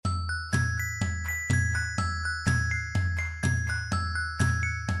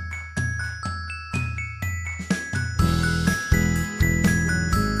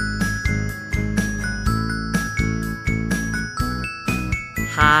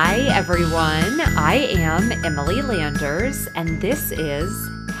Hi, everyone. I am Emily Landers, and this is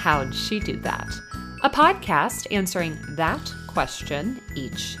How'd She Do That? A podcast answering that question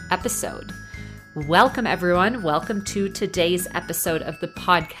each episode. Welcome, everyone. Welcome to today's episode of the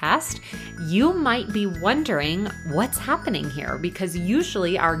podcast. You might be wondering what's happening here because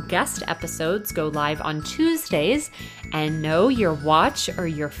usually our guest episodes go live on Tuesdays. And no, your watch or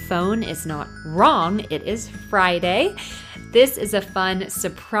your phone is not wrong. It is Friday. This is a fun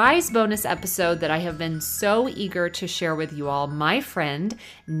surprise bonus episode that I have been so eager to share with you all. My friend,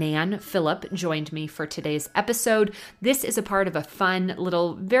 Nan Phillip, joined me for today's episode. This is a part of a fun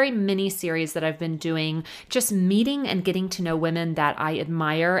little, very mini series that I've been doing, just meeting and getting to know women that I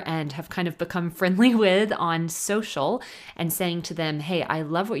admire and have kind of become friendly with on social and saying to them, hey, I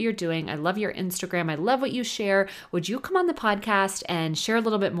love what you're doing. I love your Instagram. I love what you share. Would you come on the podcast and share a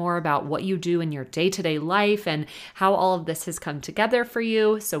little bit more about what you do in your day-to-day life and how all of this has come together for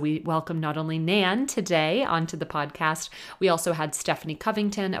you? So we welcome not only Nan today onto the podcast, we also had Stephanie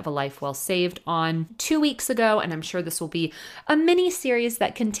Covington of A Life Well Saved on 2 weeks ago, and I'm sure this will be a mini series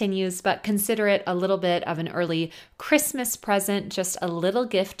that continues, but consider it a little bit of an early Christmas present, just a little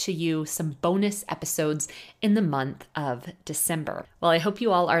gift to you, some bonus episodes in the month of December. Well, I hope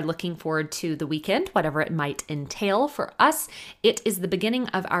you all are looking forward to the weekend, whatever it might entail. For us, it is the beginning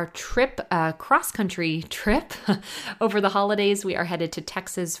of our trip, cross-country trip over the holidays. We are headed to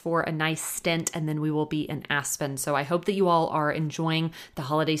Texas for a nice stint, and then we will be in Aspen. So I hope that you all are enjoying the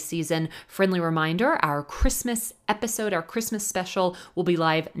holiday season. Friendly reminder, our Christmas episode, our Christmas special will be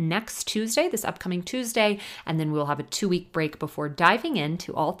live next Tuesday, this upcoming Tuesday, and then we'll have a 2-week break before diving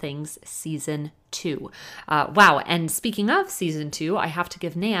into all things season 2. Wow. And speaking of season 2, I have to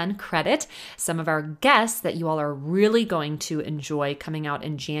give Nan credit. Some of our guests that you all are really going to enjoy coming out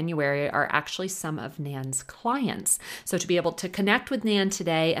in January are actually some of Nan's clients. So to be able to connect with Nan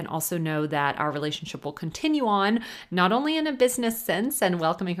today and also know that our relationship will continue on, not only in a business sense and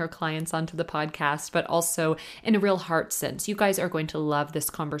welcoming her clients onto the podcast, but also in a real heart sense. You guys are going to love this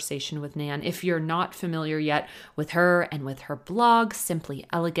conversation with Nan. If you're not familiar yet with her and with her blog, Simply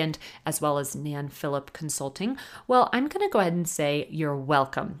Elegant, as well as Nan Phillip Consulting, well, I'm going to go ahead and say you're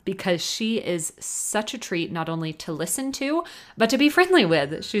welcome because she is such a treat not only to listen to, but to be friendly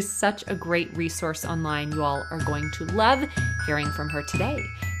with. She's such a great resource online. You all are going to love hearing from her today.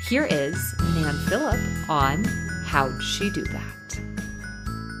 Here is Nan Phillip on How'd She Do That?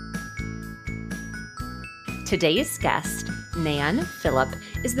 Today's guest, Nan Phillip,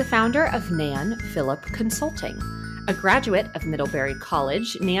 is the founder of Nan Phillip Consulting. A graduate of Middlebury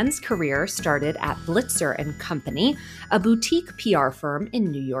College, Nan's career started at Blitzer & Company, a boutique PR firm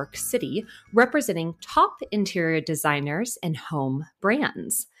in New York City, representing top interior designers and home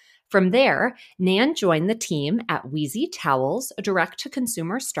brands. From there, Nan joined the team at Wheezy Towels, a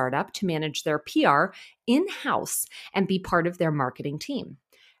direct-to-consumer startup, to manage their PR in-house and be part of their marketing team.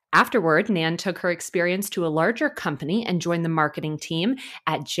 Afterward, Nan took her experience to a larger company and joined the marketing team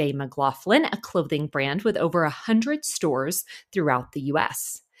at J. McLaughlin, a clothing brand with over 100 stores throughout the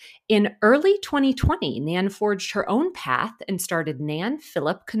U.S. In early 2020, Nan forged her own path and started Nan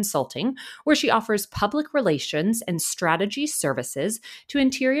Phillip Consulting, where she offers public relations and strategy services to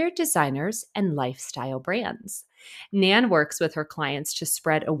interior designers and lifestyle brands. Nan works with her clients to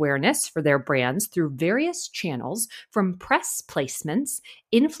spread awareness for their brands through various channels, from press placements,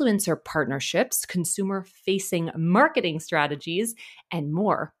 influencer partnerships, consumer-facing marketing strategies, and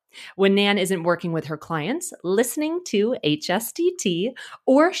more. When Nan isn't working with her clients, listening to HSDT,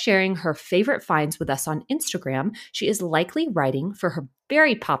 or sharing her favorite finds with us on Instagram, she is likely writing for her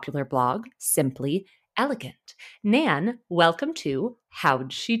very popular blog, Simply Elegant. Nan, welcome to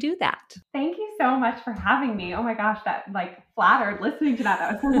How'd She Do That? Thank you so much for having me. Oh my gosh, that flattered listening to that.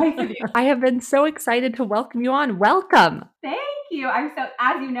 That was so nice of you. I have been so excited to welcome you on. Welcome. Thank you.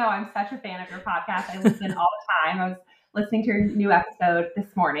 As you know, I'm such a fan of your podcast. I listen all the time. I was listening to your new episode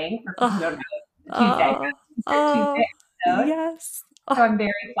this morning, or Tuesday. Tuesday episode. Yes. So I'm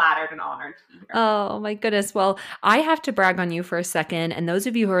very flattered and honored to be here. Oh my goodness. Well, I have to brag on you for a second. And those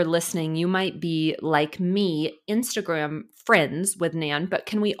of you who are listening, you might be like me, Instagram friends with Nan, but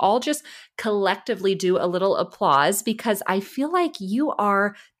can we all just collectively do a little applause? Because I feel like you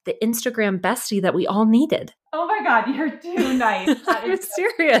are the Instagram bestie that we all needed. Oh my God, you're too nice. I'm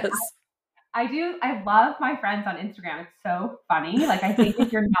serious. I love my friends on Instagram. It's so funny. I think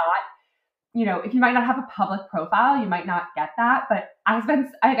if you're not, if you might not have a public profile, you might not get that. But I've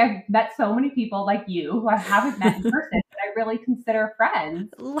met so many people like you who I haven't met in person, but I really consider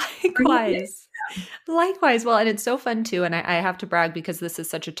friends. Likewise. Likewise. Well, and it's so fun too. And I have to brag because this is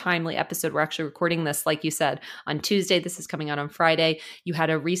such a timely episode. We're actually recording this, like you said, on Tuesday. This is coming out on Friday. You had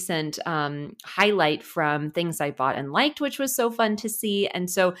a recent highlight from things I bought and liked, which was so fun to see. And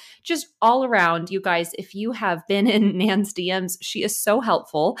so just all around, you guys, if you have been in Nan's DMs, she is so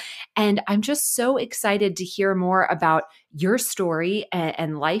helpful. And I'm just so excited to hear more about your story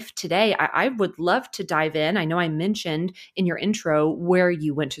and life today. I would love to dive in. I know I mentioned in your intro where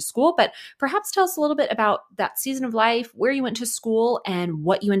you went to school, but perhaps tell us a little bit about that season of life, where you went to school, and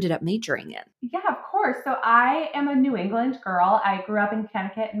what you ended up majoring in. Yeah, of course. So I am a New England girl. I grew up in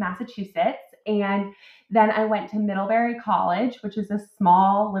Connecticut and Massachusetts. And then I went to Middlebury College, which is a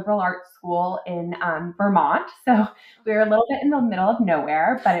small liberal arts school in Vermont. So we were a little bit in the middle of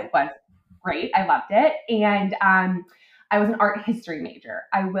nowhere, but it was great. I loved it. And I was an art history major.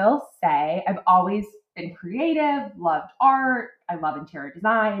 I will say I've always been creative, loved art. I love interior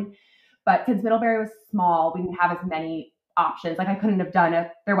design. But since Middlebury was small, we didn't have as many options. Like I couldn't have done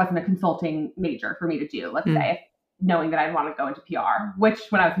there wasn't a consulting major for me to do, let's say, knowing that I'd want to go into PR, which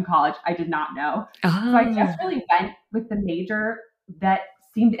when I was in college, I did not know. So I just really went with the major that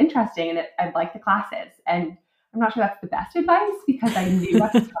seemed interesting and I liked the classes. And I'm not sure that's the best advice because I knew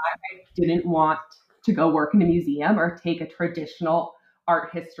at the time I didn't want to go work in a museum or take a traditional art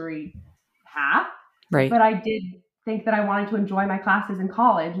history path. Right. But I did think that I wanted to enjoy my classes in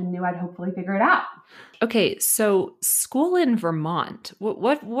college and knew I'd hopefully figure it out. Okay, so school in Vermont,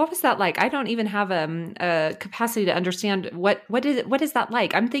 what was that like? I don't even have a capacity to understand what is that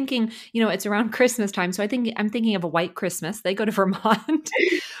like? I'm thinking, it's around Christmas time, so I'm thinking of a white Christmas. They go to Vermont.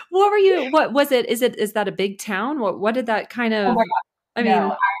 What was it? Is that a big town? What did that kind of? Oh my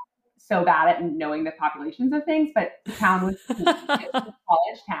God. I'm so bad at knowing the populations of things, but the town was a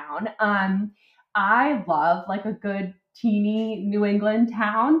college town. I love like a good teeny New England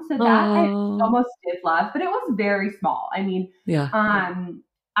town. So that I almost did love, but it was very small. I mean,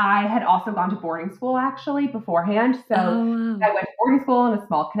 I had also gone to boarding school actually beforehand. So I went to boarding school in a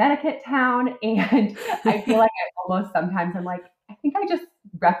small Connecticut town. And I feel like sometimes I'm like, I think I just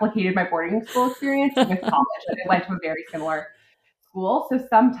replicated my boarding school experience with college. And I went to a very similar school. So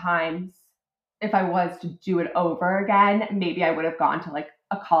sometimes if I was to do it over again, maybe I would have gone to like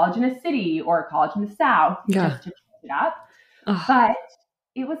a college in a city or a college in the South just to change it up. But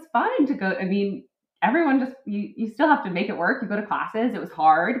it was fun to go. I mean, everyone just, you still have to make it work. You go to classes. It was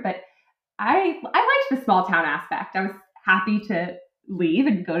hard, but I liked the small town aspect. I was happy to leave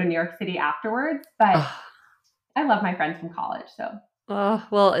and go to New York City afterwards, but I love my friends from college. So. Oh,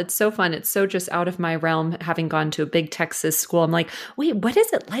 well, it's so fun. It's so just out of my realm, having gone to a big Texas school. I'm like, wait, what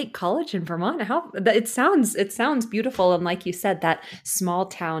is it like college in Vermont? It sounds beautiful. And like you said, that small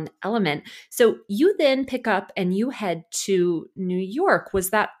town element. So you then pick up and you head to New York.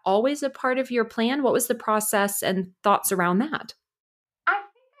 Was that always a part of your plan? What was the process and thoughts around that? I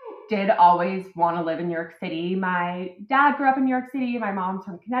think I did always want to live in New York City. My dad grew up in New York City. My mom's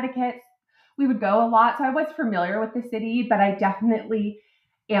from Connecticut. We would go a lot. So I was familiar with the city, but I definitely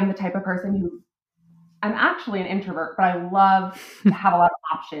am the type of person who I'm actually an introvert, but I love to have a lot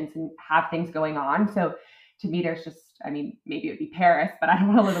of options and have things going on. So to me, there's just, I mean, maybe it would be Paris, but I don't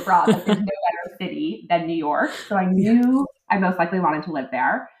want to live abroad. Like, there's no better city than New York. So I knew I most likely wanted to live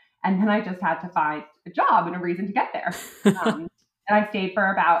there. And then I just had to find a job and a reason to get there. And I stayed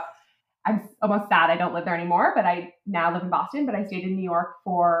for I'm almost sad I don't live there anymore, but I now live in Boston, but I stayed in New York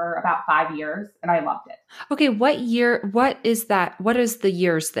for about 5 years and I loved it. Okay. What is the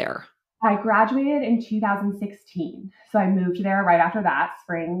years there? I graduated in 2016. So I moved there right after that,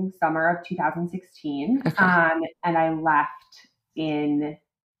 spring, summer of 2016. Okay. And I left in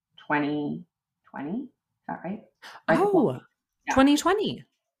 2020. Is that right? 2020.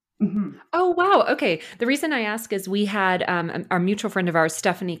 Mm-hmm. Oh, wow. Okay. The reason I ask is we had our mutual friend of ours,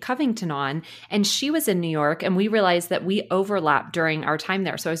 Stephanie Covington, on, and she was in New York, and we realized that we overlapped during our time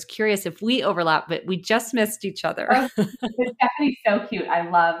there. So I was curious if we overlapped, but we just missed each other. Stephanie's so cute. I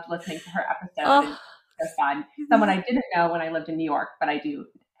loved listening to her episode. It's so fun. Someone I didn't know when I lived in New York, but I do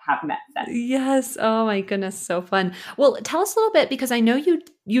have met since. Yes. Oh my goodness. So fun. Well, tell us a little bit, because I know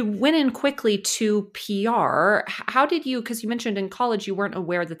you went in quickly to PR. How did you, because you mentioned in college, you weren't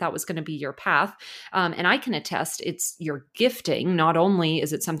aware that was going to be your path. And I can attest it's your gifting. Not only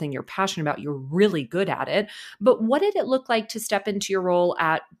is it something you're passionate about, you're really good at it, but what did it look like to step into your role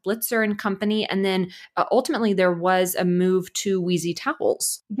at Blitzer and Company? And then ultimately there was a move to Wheezy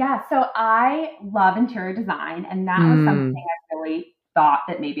Towels. Yeah. So I love interior design, and that was something I really thought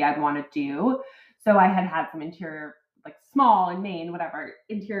that maybe I'd want to do. So I had some small in Maine, whatever,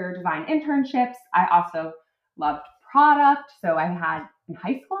 interior design internships. I also loved product. So I had in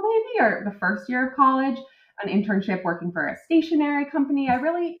high school, maybe, or the first year of college, an internship working for a stationery company. I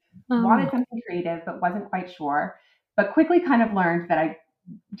really wanted something creative, but wasn't quite sure. But quickly kind of learned that I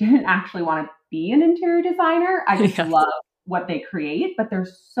didn't actually want to be an interior designer. I just love what they create, but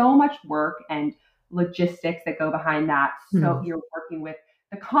there's so much work and logistics that go behind that. So you're working with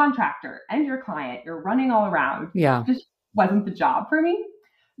the contractor and your client, you're running all around. Yeah. Just wasn't the job for me.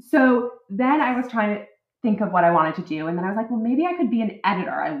 So then I was trying to think of what I wanted to do. And then I was like, well, maybe I could be an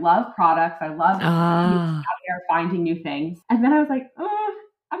editor. I love products. I love being out there finding new things. And then I was like,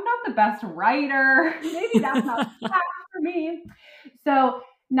 I'm not the best writer. Maybe that's not the path for me. So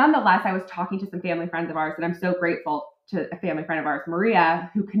nonetheless, I was talking to some family friends of ours, and I'm so grateful to a family friend of ours, Maria,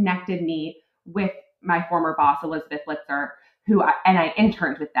 who connected me with my former boss, Elizabeth Litzer, and I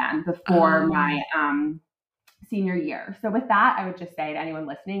interned with them before my senior year. So with that, I would just say to anyone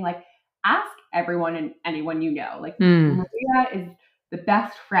listening, like, ask everyone and anyone you know. Like, Maria is the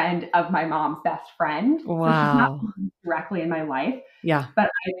best friend of my mom's best friend. Wow. So she's not directly in my life. Yeah. But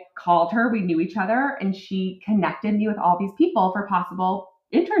I called her, we knew each other, and she connected me with all these people for possible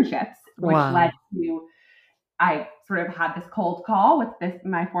internships, which led to, I sort of had this cold call with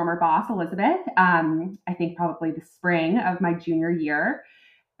my former boss, Elizabeth, I think probably the spring of my junior year.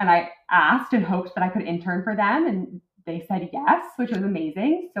 And I asked and hoped that I could intern for them. And they said yes, which was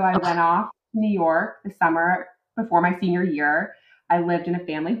amazing. So I went off to New York the summer before my senior year. I lived in a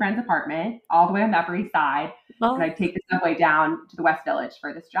family friend's apartment all the way on the Upper East Side. And I'd take the subway down to the West Village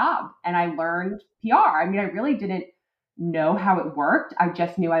for this job. And I learned PR. I mean, I really didn't know how it worked. I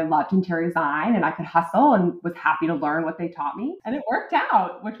just knew I loved interior design and I could hustle and was happy to learn what they taught me. And it worked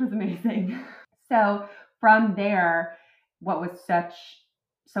out, which was amazing. So from there, what was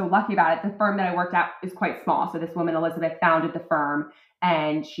so lucky about it, the firm that I worked at is quite small. So this woman, Elizabeth, founded the firm,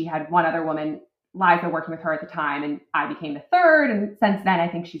 and she had one other woman, Liza, working with her at the time, and I became the third. And since then, I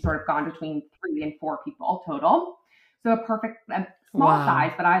think she's sort of gone between 3 and 4 people total. So a small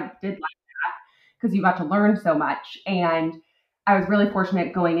size, but I did like that because you got to learn so much. And I was really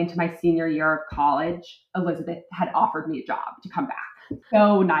fortunate going into my senior year of college. Elizabeth had offered me a job to come back.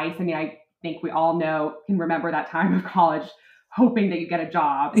 So nice. I mean, I think we all can remember that time of college, hoping that you get a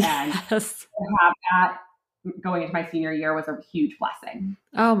job, and to have that going into my senior year was a huge blessing.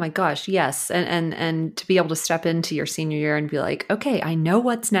 Oh my gosh. Yes. And to be able to step into your senior year and be like, okay, I know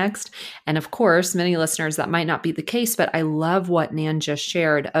what's next. And of course, many listeners, that might not be the case, but I love what Nan just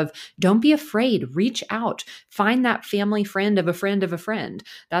shared of don't be afraid, reach out, find that family friend of a friend of a friend.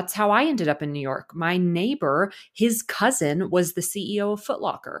 That's how I ended up in New York. My neighbor, his cousin was the CEO of Foot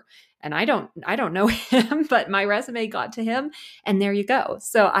Locker. And I don't know him, but my resume got to him, and there you go.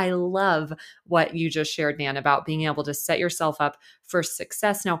 So I love what you just shared, Nan, about being able to set yourself up for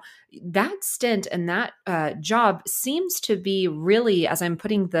success. Now, that stint and that job seems to be really, as I'm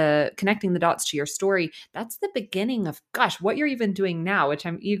connecting the dots to your story, that's the beginning of, what you're even doing now, which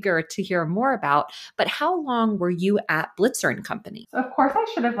I'm eager to hear more about. But how long were you at Blitzer & Company? So of course I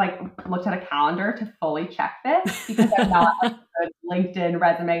should have looked at a calendar to fully check this, because I'm not a LinkedIn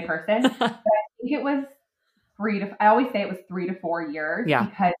resume person. But I think it was I always say it was 3 to 4 years,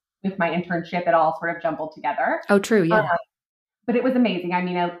 because with my internship, it all sort of jumbled together. Oh, true. Yeah. But it was amazing. I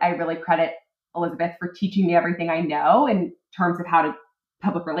mean, I really credit Elizabeth for teaching me everything I know in terms of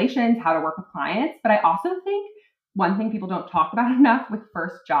public relations, how to work with clients. But I also think one thing people don't talk about enough with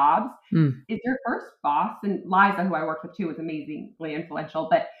first jobs is your first boss. And Liza, who I worked with too, was amazingly influential.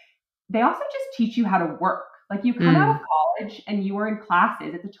 But they also just teach you how to work. Like, you come out of college and you were in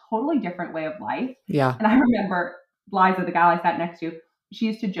classes. It's a totally different way of life. Yeah. And I remember Liza, the gal I sat next to, she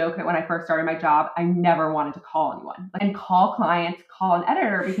used to joke that when I first started my job, I never wanted to call anyone and call clients, call an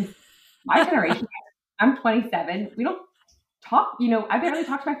editor, because my generation, I'm 27. We don't talk, I barely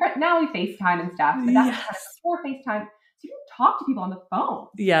talk to my friends. Now we FaceTime and stuff, but that's before FaceTime. So you don't talk to people on the phone.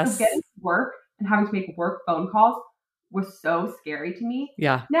 Yes. So getting to work and having to make work phone calls was so scary to me.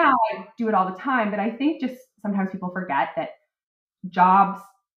 Yeah. Now I do it all the time, but I think just sometimes people forget that jobs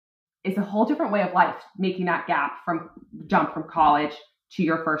is a whole different way of life, making that jump from college to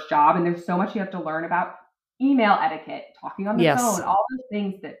your first job. And there's so much you have to learn about email etiquette, talking on the phone, all those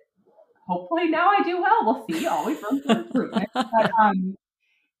things that hopefully now I do well. We'll see. Always room for improvement. But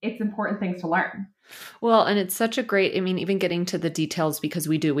it's important things to learn. Well, and it's such a great, even getting to the details, because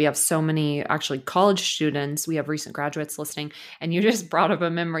we have so many actually college students. We have recent graduates listening, and you just brought up a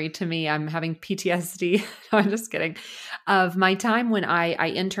memory to me. I'm having PTSD. No, I'm just kidding. Of my time when I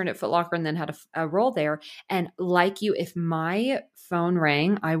interned at Foot Locker and then had a role there. And like you, if my phone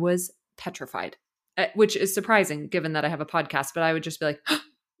rang, I was petrified, which is surprising given that I have a podcast, but I would just be like,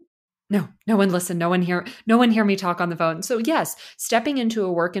 No, no one listen, no one hear me talk on the phone. So yes, stepping into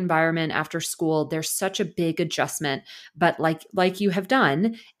a work environment after school, there's such a big adjustment, but like you have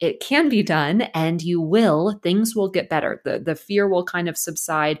done, it can be done and things will get better. The fear will kind of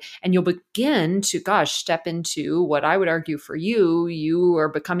subside and you'll begin to step into what I would argue for you are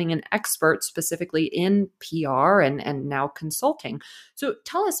becoming an expert specifically in PR and now consulting. So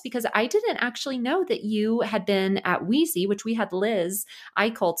tell us, because I didn't actually know that you had been at Wheezy, which we had Liz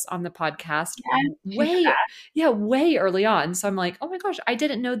Eichholtz on the podcast way early on. So I'm like, oh my gosh, I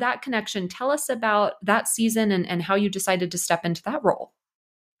didn't know that connection. Tell us about that season and how you decided to step into that role.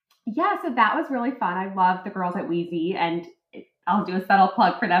 Yeah, so that was really fun. I love the girls at Wheezy, and I'll do a subtle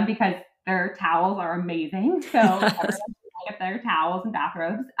plug for them because their towels are amazing. So everyone should get their towels and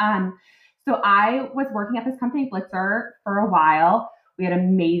bathrobes. So I was working at this company, Blitzer, for a while. We had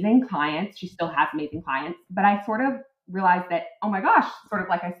amazing clients. She still has amazing clients, but I sort of realized that, oh my gosh, sort of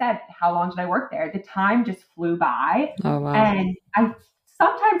like I said, how long did I work there? The time just flew by. Oh, wow. And I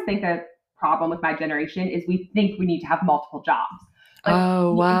sometimes think a problem with my generation is we think we need to have multiple jobs.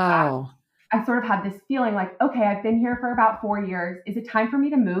 Oh, wow. I sort of had this feeling like, okay, I've been here for about 4 years. Is it time for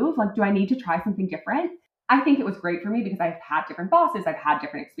me to move? Like, do I need to try something different? I think it was great for me because I've had different bosses. I've had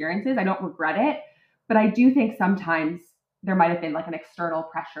different experiences. I don't regret it. But I do think sometimes there might have been like an external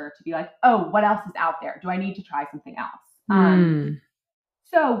pressure to be like, oh, what else is out there? Do I need to try something else?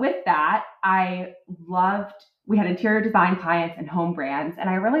 So with that, we had interior design clients and home brands. And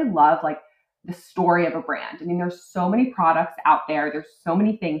I really love like the story of a brand. I mean, there's so many products out there. There's so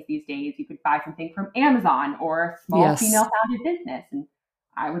many things these days. You could buy something from Amazon or a small female founded business. And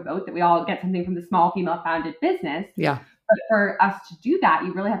I would vote that we all get something from the small female founded business. Yeah. But for us to do that,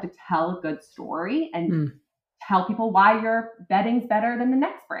 you really have to tell a good story and tell people why your bedding's better than the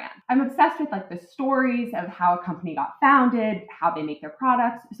next brand. I'm obsessed with like the stories of how a company got founded, how they make their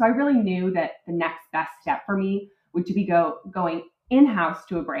products. So I really knew that the next best step for me would to be going in-house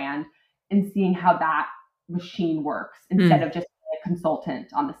to a brand and seeing how that machine works instead of just a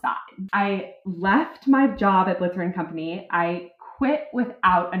consultant on the side. I left my job at Blitzer & Company. I quit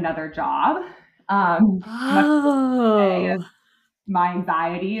without another job. My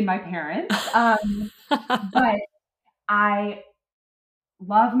anxiety and my parents. But I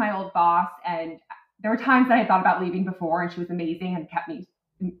love my old boss, and there were times that I thought about leaving before, and she was amazing and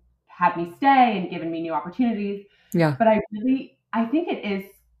had me stay and given me new opportunities. Yeah. But I think it is,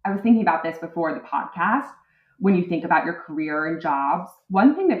 I was thinking about this before the podcast. When you think about your career and jobs,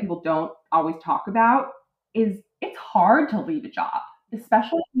 one thing that people don't always talk about is it's hard to leave a job,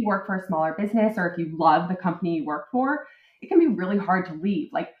 especially if you work for a smaller business or if you love the company you work for. It can be really hard to leave.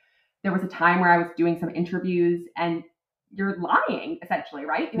 Like there was a time where I was doing some interviews and you're lying essentially,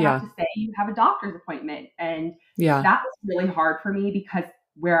 right? You have to say you have a doctor's appointment. And that was really hard for me because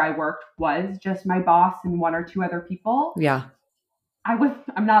where I worked was just my boss and one or two other people. Yeah.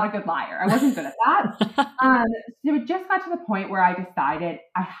 I'm not a good liar. I wasn't good at that. So it just got to the point where I decided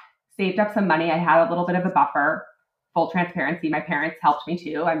I saved up some money. I had a little bit of a buffer. Full transparency. My parents helped me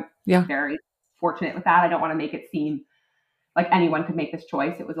too. I'm very fortunate with that. I don't want to make it seem like anyone could make this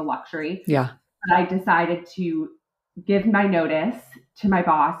choice. It was a luxury. Yeah. But I decided to give my notice to my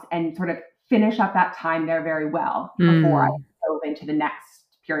boss and sort of finish up that time there very well before I dove into the next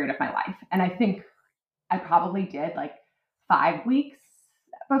period of my life. And I think I probably did like 5 weeks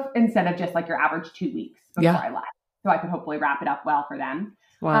instead of just like your average 2 weeks before I left. So I could hopefully wrap it up well for them.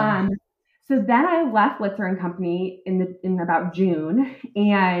 Wow. So then I left Blitzer & Company in about June,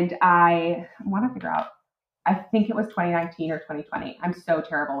 and I want to figure out, I think it was 2019 or 2020. I'm so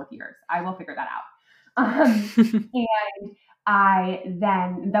terrible with years. I will figure that out. And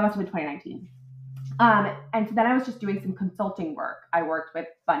that must have been 2019. And so then I was just doing some consulting work. I worked with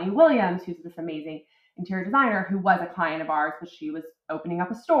Bunny Williams, who's this amazing interior designer who was a client of ours, but she was opening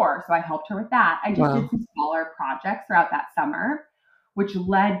up a store. So I helped her with that. I just did some smaller projects throughout that summer, which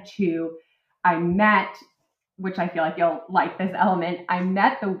led to, I met, which I feel like you'll like this element, I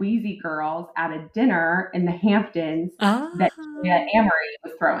met the Wheezy girls at a dinner in the Hamptons that Amory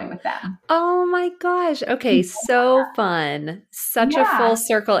was throwing with them. Oh my gosh. Okay. So fun. Such a full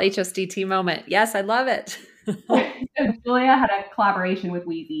circle HSDT moment. Yes, I love it. So Julia had a collaboration with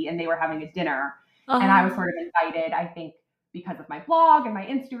Wheezy and they were having a dinner. And I was sort of invited, I think, because of my blog and my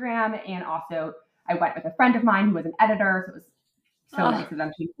Instagram. And also I went with a friend of mine who was an editor. So it was so nice of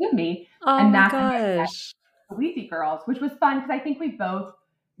them to include me. And that's the Wheezy girls, which was fun because I think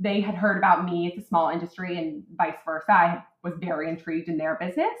they had heard about me. It's a small industry and vice versa. I was very intrigued in their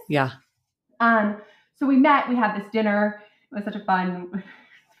business. Yeah. So we met, we had this dinner. It was such a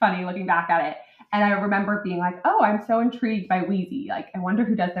funny looking back at it. And I remember being like, oh, I'm so intrigued by Wheezy. Like, I wonder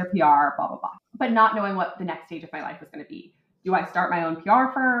who does their PR, blah, blah, blah. But not knowing what the next stage of my life was going to be. Do I start my own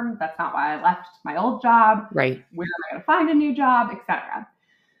PR firm? That's not why I left my old job. Right. Where am I going to find a new job, etc.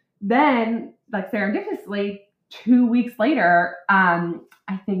 Then, like serendipitously, 2 weeks later,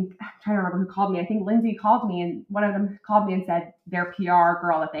 I think, I'm trying to remember who called me. I think Lindsay called me, and one of them called me and said their PR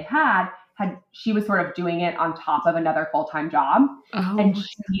girl that they had, she was sort of doing it on top of another full-time job. Oh. And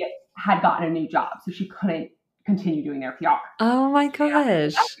she had gotten a new job, so she couldn't continue doing their PR. Oh my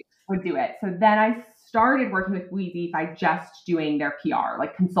gosh. Would do it. So then I started working with Wheezy by just doing their PR,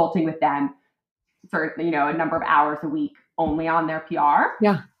 like consulting with them for, a number of hours a week only on their PR.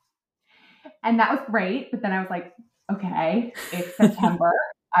 Yeah. And that was great. But then I was like, okay, it's September.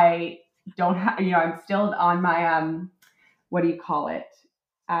 I don't have, I'm still on my, what do you call it?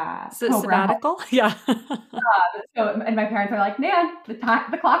 Sabbatical? Yeah. And my parents are like, man, the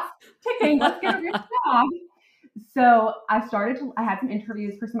clock's ticking. Let's get a real job. So I had some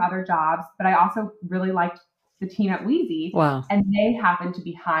interviews for some other jobs, but I also really liked the team at Wheezy. Wow. And they happened to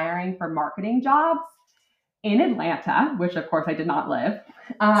be hiring for marketing jobs in Atlanta, which of course I did not live.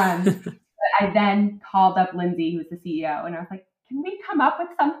 But I then called up Lindsay, who's the CEO, and I was like, can we come up with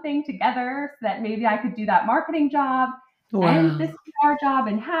something together so that maybe I could do that marketing job and this PR job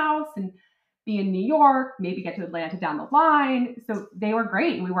in-house and be in New York, maybe get to Atlanta down the line. So they were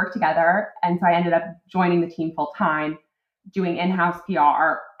great and we worked together. And so I ended up joining the team full time, doing in-house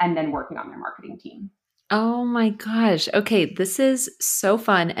PR and then working on their marketing team. Oh my gosh. Okay. This is so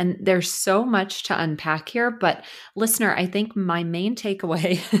fun. And there's so much to unpack here. But listener, I think my main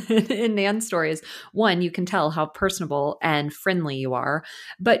takeaway in Nan's story is, one, you can tell how personable and friendly you are,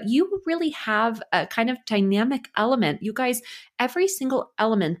 but you really have a kind of dynamic element. You guys, every single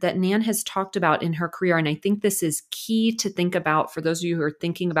element that Nan has talked about in her career, and I think this is key to think about for those of you who are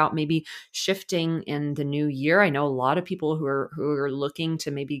thinking about maybe shifting in the new year. I know a lot of people who are looking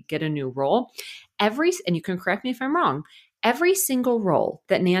to maybe get a new role. And you can correct me if I'm wrong, every single role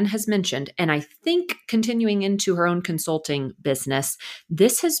that Nan has mentioned, and I think continuing into her own consulting business,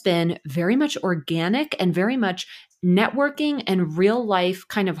 this has been very much organic and very much networking and real life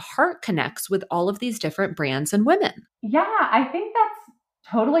kind of heart connects with all of these different brands and women. Yeah, I think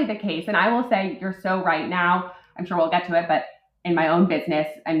that's totally the case. And I will say you're so right now. I'm sure we'll get to it, but in my own business,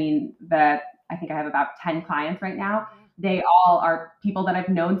 I mean, I think I have about 10 clients right now. They all are people that I've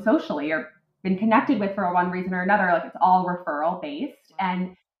known socially or been connected with for one reason or another. Like, it's all referral based.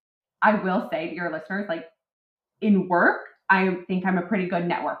 And I will say to your listeners, like, in work, I think I'm a pretty good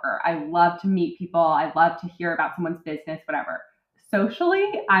networker. I love to meet people. I love to hear about someone's business, whatever. Socially,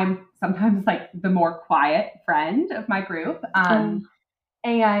 I'm sometimes like the more quiet friend of my group.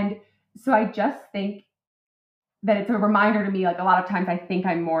 And so I just think that it's a reminder to me, like, a lot of times I think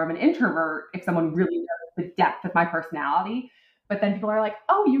I'm more of an introvert if someone really knows the depth of my personality. But then people are like,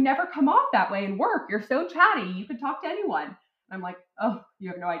 oh, you never come off that way in work. You're so chatty. You could talk to anyone. And I'm like, oh, you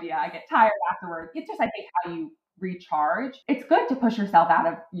have no idea. I get tired afterwards. It's just, I think, how you recharge. It's good to push yourself out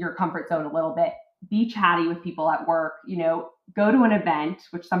of your comfort zone a little bit. Be chatty with people at work. Go to an event,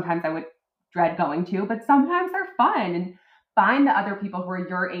 which sometimes I would dread going to, but sometimes they're fun. And find the other people who are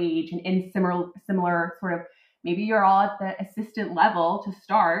your age and in similar sort of, maybe you're all at the assistant level to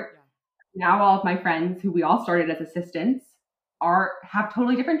start. Now all of my friends who we all started as assistants have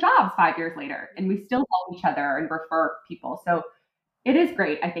totally different jobs 5 years later, and we still help each other and refer people. So it is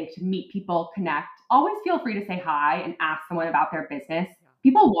great, I think, to meet people, connect. Always feel free to say hi and ask someone about their business.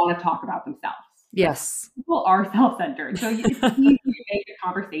 People want to talk about themselves. Yes. People are self-centered. So it's easy to make a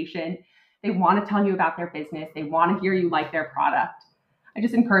conversation. They want to tell you about their business. They want to hear you like their product. I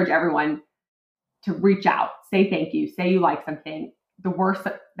just encourage everyone to reach out, say thank you, say you like something. The worst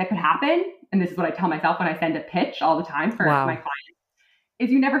that could happen, and this is what I tell myself when I send a pitch all the time for my clients,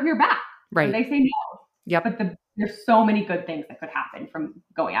 is you never hear back. Right. Or they say no. Yep. But there's so many good things that could happen from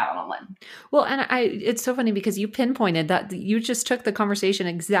going out on a limb. Well, and it's so funny because you pinpointed that you just took the conversation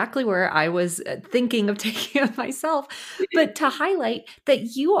exactly where I was thinking of taking it myself, but to highlight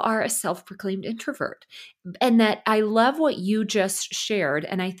that you are a self-proclaimed introvert and that I love what you just shared.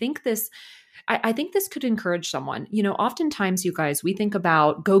 And I think this could encourage someone. Oftentimes, you guys, we think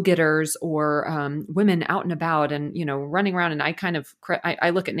about go-getters or women out and about and, running around. And I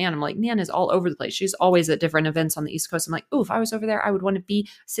look at Nan, I'm like, Nan is all over the place. She's always at different events on the East Coast. I'm like, oh, if I was over there, I would want to be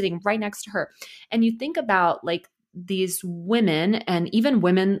sitting right next to her. And you think about like these women and even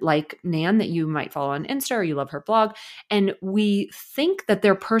women like Nan that you might follow on Insta or you love her blog. And we think that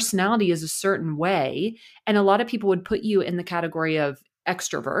their personality is a certain way. And a lot of people would put you in the category of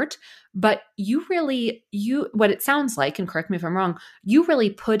extrovert, but what it sounds like, and correct me if I'm wrong, you really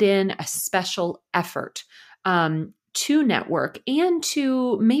put in a special effort to network and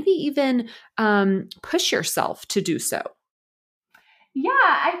to maybe even push yourself to do so. Yeah,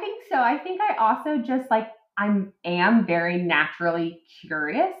 I think so. I think I also just am very naturally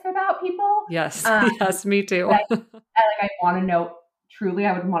curious about people. Yes. Yes, me too. I want to know, truly,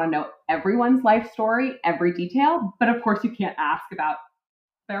 I would want to know everyone's life story, every detail. But of course, you can't ask about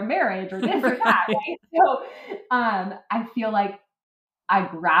their marriage or this or that, right? So I feel like I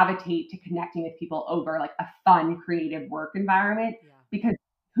gravitate to connecting with people over like a fun, creative work environment because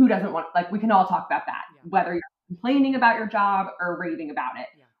who doesn't want, like, we can all talk about that, whether you're complaining about your job or raving about it.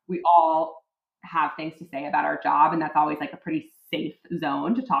 We all have things to say about our job, and that's always like a pretty safe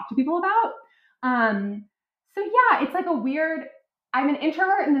zone to talk to people about. So yeah, it's like I'm an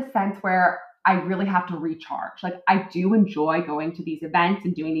introvert in the sense where I really have to recharge. Like, I do enjoy going to these events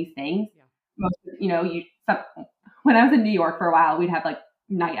and doing these things. Most, when I was in New York for a while, we'd have like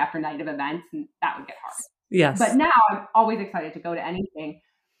night after night of events, and that would get hard. Yes. But now I'm always excited to go to anything.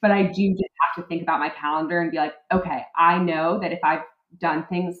 But I do just have to think about my calendar and be like, okay, I know that if I've done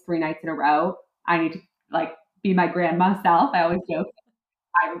things 3 nights in a row, I need to like be my grandma self. I always joke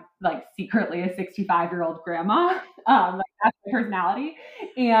I'm like secretly a 65-year-old grandma. Like, that's my personality.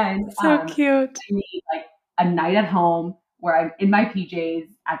 And so cute. I need like a night at home where I'm in my PJs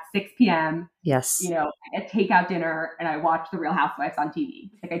at 6 p.m. Yes. I get takeout dinner and I watch The Real Housewives on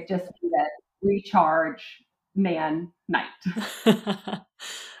TV. Like, I just need a recharge man night.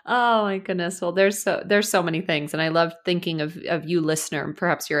 Oh my goodness. Well, there's so many things. And I love thinking of you, listener.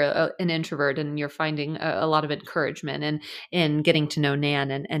 Perhaps you're an introvert and you're finding a lot of encouragement in getting to know Nan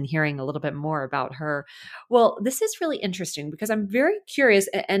and hearing a little bit more about her. Well, this is really interesting because I'm very curious,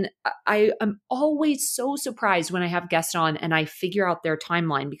 and I am always so surprised when I have guests on and I figure out their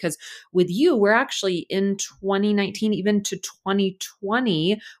timeline, because with you, we're actually in 2019, even to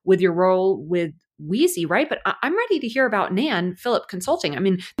 2020 with your role with Weezy, right? But I'm ready to hear about Nan Phillip Consulting. I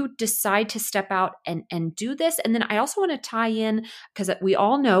mean, you decide to step out and do this. And then I also want to tie in, because we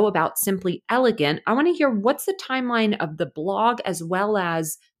all know about Simply Elegant. I want to hear, what's the timeline of the blog as well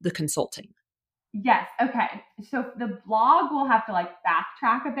as the consulting? Yes. Okay. So the blog will have to like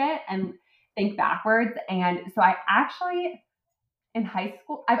backtrack a bit and think backwards. And so I actually, in high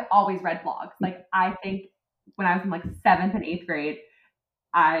school, I've always read blogs. Like, I think when I was in like 7th and 8th grade,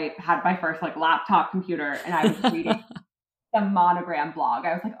 I had my first like laptop computer and I was reading the Monogram blog.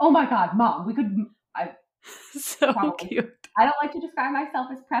 I was like, oh my God, Mom, so cute. I don't like to describe myself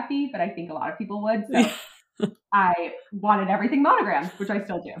as preppy, but I think a lot of people would. So I wanted everything Monogram, which I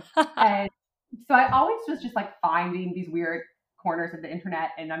still do. And so I always was just like finding these weird corners of the internet.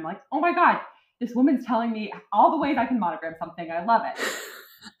 And I'm like, oh my God, this woman's telling me all the ways I can monogram something. I love it.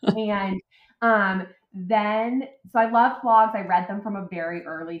 And so I loved blogs. I read them from a very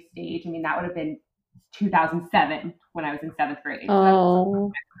early stage. I mean, that would have been 2007 when I was in 7th grade.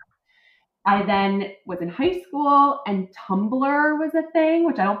 Oh. I then was in high school and Tumblr was a thing,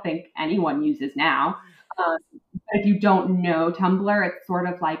 which I don't think anyone uses now. But if you don't know Tumblr, it's sort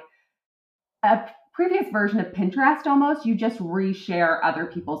of like a previous version of Pinterest almost. You just reshare other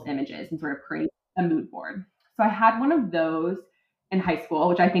people's images and sort of create a mood board. So I had one of those in high school,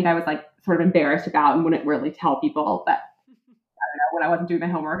 which I think I was like sort of embarrassed about and wouldn't really tell people. But I don't know, when I wasn't doing my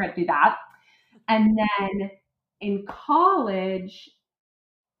homework, I'd do that. And then in college,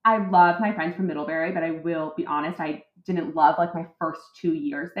 I love my friends from Middlebury, but I will be honest, I didn't love like my first 2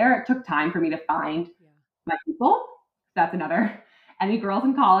 years there. It took time for me to find my people. That's another, any girls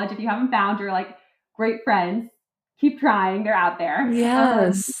in college, if you haven't found your like great friends, keep trying. They're out there.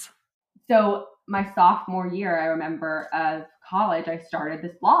 Yes. So my sophomore year, I remember, of college, I started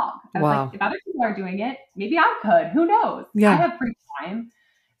this blog. I was like, if other people are doing it, maybe I could. Who knows? I have free time.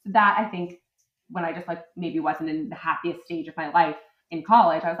 So that, I think, when I just like maybe wasn't in the happiest stage of my life in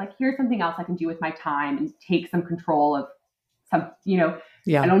college, I was like, here's something else I can do with my time and take some control of some,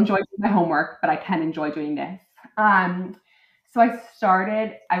 I don't enjoy doing my homework, but I can enjoy doing this. So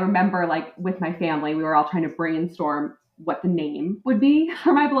I remember like with my family, we were all trying to brainstorm what the name would be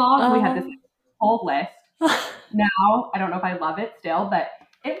for my blog. We had this whole list. Now, I don't know if I love it still, but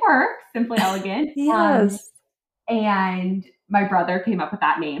it works. Simply Elegant. Yes. And my brother came up with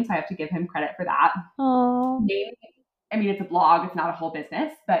that name, so I have to give him credit for that. I mean, it's a blog. It's not a whole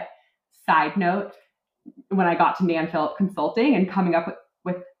business, but side note, when I got to Nan Phillip Consulting and coming up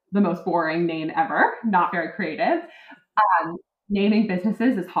with the most boring name ever, not very creative, naming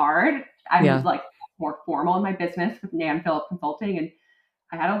businesses is hard. I was like more formal in my business with Nan Phillip Consulting, and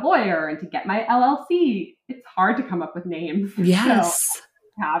I had a lawyer, and to get my LLC, it's hard to come up with names. Yes. So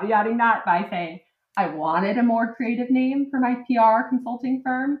caveating that by saying I wanted a more creative name for my PR consulting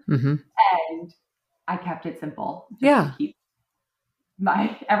firm, and I kept it simple. To keep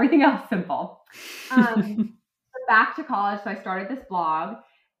everything else simple. Back to college, so I started this blog,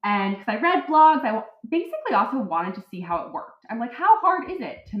 and because I read blogs, I basically also wanted to see how it worked. I'm like, how hard is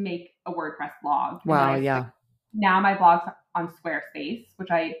it to make a WordPress blog? Wow, yeah. Now my blog's on Squarespace, which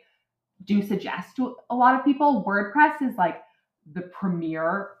I do suggest to a lot of people. WordPress is like the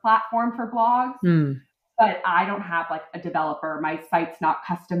premier platform for blogs, but I don't have like a developer. My site's not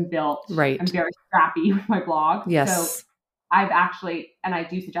custom built. Right. I'm very scrappy with my blog. Yes. So I've actually, and I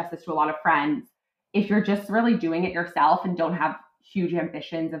do suggest this to a lot of friends, if you're just really doing it yourself and don't have huge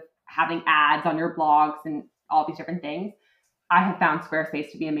ambitions of having ads on your blogs and all these different things, I have found Squarespace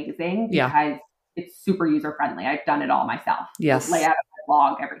to be amazing because it's super user friendly. I've done it all myself. Yes. Layout of my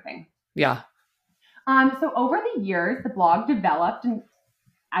blog, everything. Yeah. So over the years, the blog developed, and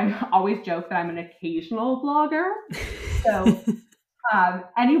I always joke that I'm an occasional blogger. So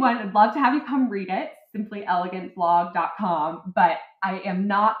anyone would love to have you come read it, simplyelegantblog.com, but I am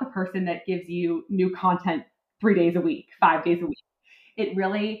not the person that gives you new content 3 days a week, 5 days a week. It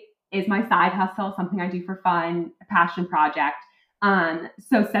really is my side hustle, something I do for fun, a passion project.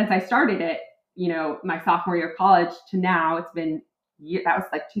 So since I started it, my sophomore year of college to now, it's been that was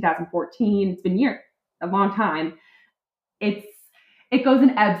like 2014. It's been a long time. It goes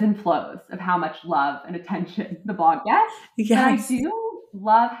in ebbs and flows of how much love and attention the blog gets. Yes. But I do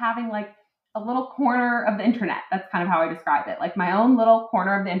love having like a little corner of the internet. That's kind of how I describe it. Like my own little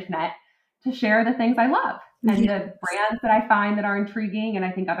corner of the internet to share the things I love and the brands that I find that are intriguing and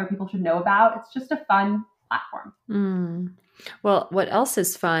I think other people should know about. It's just a fun platform. Well, what else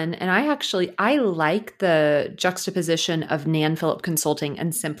is fun? And I like the juxtaposition of Nan Phillip Consulting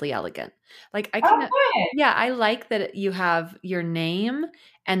and Simply Elegant. Like I like that you have your name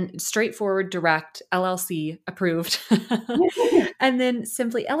and straightforward, direct, LLC approved. And then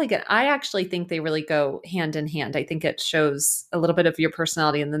Simply Elegant. I actually think they really go hand in hand. I think it shows a little bit of your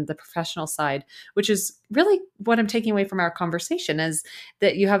personality and then the professional side, which is really what I'm taking away from our conversation, is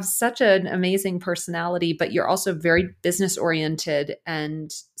that you have such an amazing personality, but you're also very business oriented.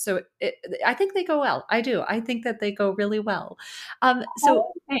 And so I think they go well. I do. I think that they go really well.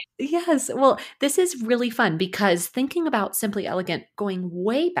 Yes. Well, this is really fun because thinking about Simply Elegant going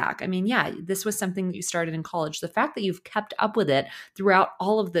way back, I mean, this was something that you started in college. The fact that you've kept up with it throughout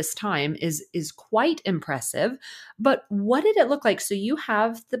all of this time is quite impressive. But what did it look like? So you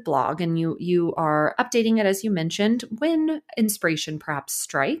have the blog and you are updating it, as you mentioned, when inspiration perhaps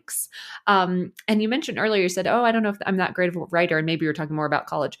strikes. And you mentioned earlier, you said, I don't know if I'm that great of a writer. And maybe you were talking more about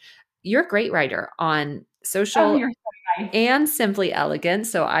college. You're a great writer on social and Simply Elegant.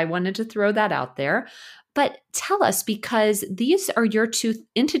 So I wanted to throw that out there. But tell us, because these are your two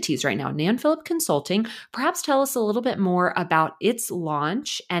entities right now, Nan Phillip Consulting, perhaps tell us a little bit more about its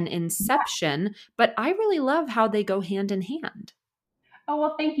launch and inception. But I really love how they go hand in hand. Oh,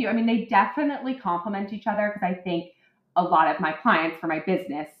 well, thank you. I mean, they definitely complement each other because I think a lot of my clients for my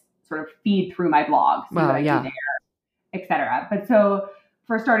business sort of feed through my blog, see what I do there, et cetera. But so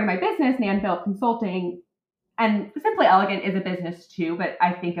for starting my business, Nan Phillip Consulting, and Simply Elegant is a business too, but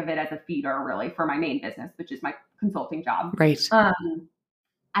I think of it as a feeder really for my main business, which is my consulting job. Right.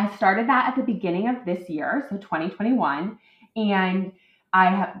 I started that at the beginning of this year, so 2021, and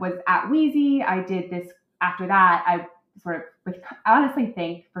I was at Wheezy. I did this after that. I honestly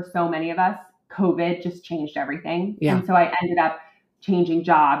think for so many of us, COVID just changed everything. Yeah. And so I ended up changing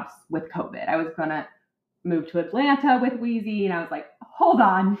jobs with COVID. I was going to move to Atlanta with Wheezy, and I was like, hold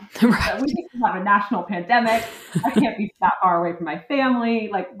on. Right. We have a national pandemic. I can't be that far away from my family.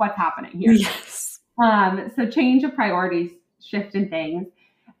 Like, what's happening here? Yes. So change of priorities, shift in things.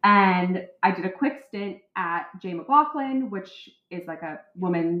 And I did a quick stint at J. McLaughlin, which is like a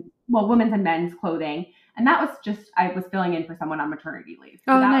women's and men's clothing. And that was just, I was filling in for someone on maternity leave.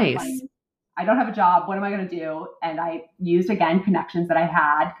 So nice. Like, I don't have a job. What am I going to do? And I used, again, connections that I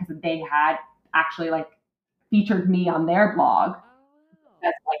had because they had actually like featured me on their blog.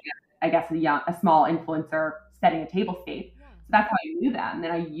 As like, I guess, a small influencer setting a tablescape. So that's how I knew them. And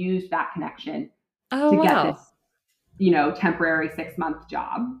then I used that connection to get this, temporary 6-month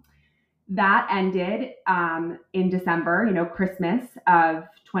job. That ended in December, Christmas of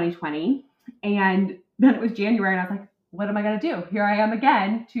 2020. And then it was January and I was like, what am I going to do? Here I am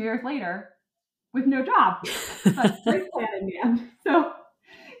again, 2 years later with no job. But great plan in the end. So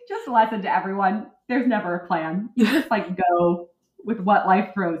just a lesson to everyone. There's never a plan. You just like go with what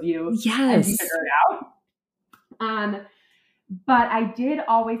life throws you. Yes. And you figure it out. But I did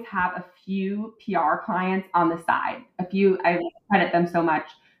always have a few PR clients on the side. I credit them so much.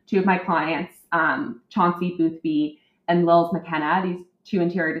 Two of my clients, Chauncey Boothby and Lils McKenna, these two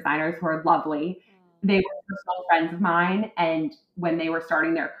interior designers who are lovely. They were personal friends of mine. And when they were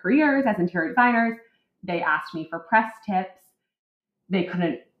starting their careers as interior designers, they asked me for press tips. They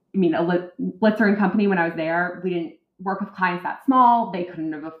couldn't, Blitzer and Company, when I was there, we didn't work with clients that small. They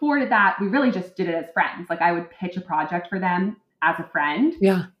couldn't have afforded that. We really just did it as friends. Like I would pitch a project for them as a friend.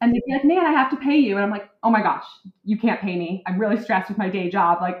 Yeah. And they'd be like, man, I have to pay you. And I'm like, oh my gosh, you can't pay me. I'm really stressed with my day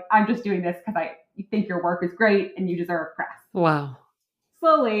job. Like I'm just doing this because I think your work is great and you deserve press. Wow.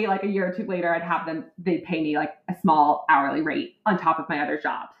 Slowly, like a year or two later, they'd pay me like a small hourly rate on top of my other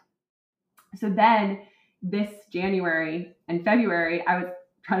jobs. So then this January and February, I was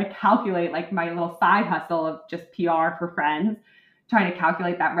trying to calculate like my little side hustle of just PR for friends, trying to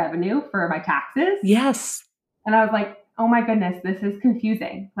calculate that revenue for my taxes. Yes. And I was like, oh my goodness, this is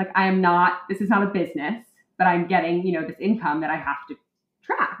confusing. Like this is not a business, but I'm getting, this income that I have to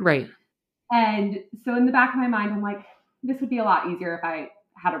track. Right. And so in the back of my mind, I'm like, this would be a lot easier if I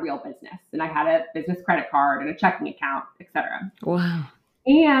had a real business and I had a business credit card and a checking account, etc. Wow.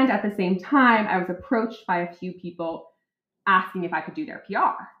 And at the same time, I was approached by a few people asking if I could do their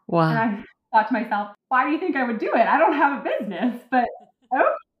PR. Wow. And I thought to myself, why do you think I would do it? I don't have a business, but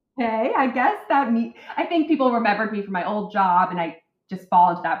okay, I guess I think people remembered me from my old job, and I just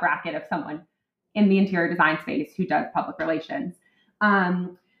fall into that bracket of someone in the interior design space who does public relations.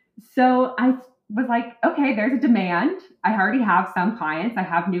 So I was like, okay, there's a demand. I already have some clients. I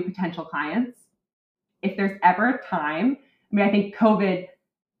have new potential clients. If there's ever a time, I think COVID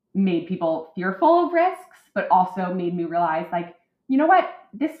made people fearful of risks, but also made me realize, like, you know what?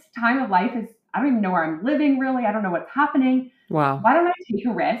 This time of life I don't even know where I'm living, really. I don't know what's happening. Wow. Why don't I take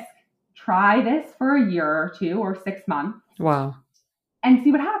a risk, try this for a year or 2 or 6 months? Wow. And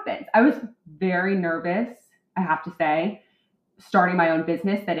see what happens. I was very nervous, I have to say, starting my own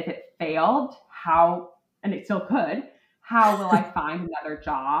business, that if it failed, and it still could, how will I find another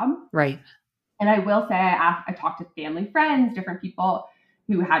job? Right. And I will say, I talked to family, friends, different people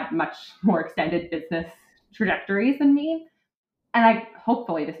who had much more extended business trajectories than me. And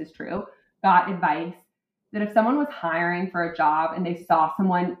hopefully this is true, got advice that if someone was hiring for a job and they saw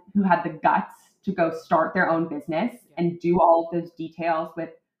someone who had the guts to go start their own business and do all of those details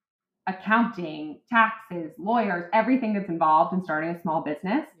with accounting, taxes, lawyers, everything that's involved in starting a small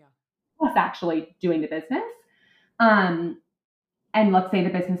business, plus actually doing the business. And let's say the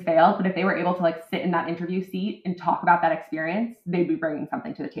business failed, but if they were able to like sit in that interview seat and talk about that experience, they'd be bringing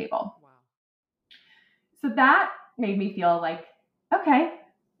something to the table. Wow. So that made me feel like, okay,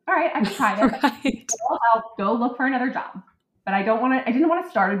 all right, I tried it. Right. I'll go look for another job. But I didn't want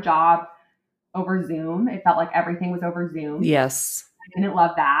to start a job over Zoom. It felt like everything was over Zoom. Yes. I didn't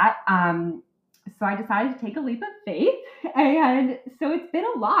love that. So I decided to take a leap of faith. And so it's been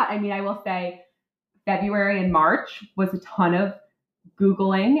a lot. I will say February and March was a ton of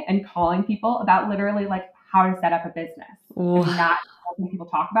Googling and calling people about literally like how to set up a business. Not something people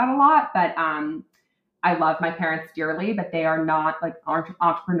talk about a lot, but I love my parents dearly, but they are not like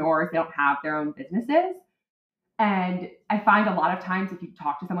entrepreneurs. They don't have their own businesses. And I find a lot of times if you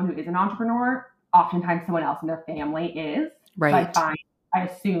talk to someone who is an entrepreneur, oftentimes someone else in their family is. Right. So I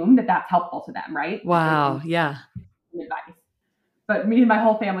assume that that's helpful to them, right? Wow. Yeah. Advice. But me and my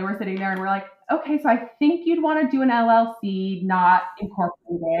whole family were sitting there and we're like, okay, so I think you'd want to do an LLC, not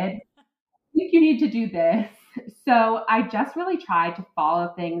incorporated. I think you need to do this. So I just really tried to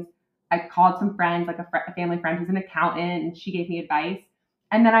follow things. I called some friends, like a family friend who's an accountant, and she gave me advice.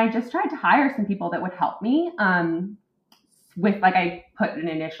 And then I just tried to hire some people that would help me with, like, I put an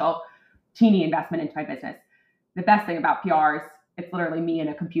initial teeny investment into my business. The best thing about PR is it's literally me and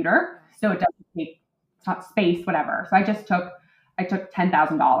a computer. So it doesn't take space, whatever. So I took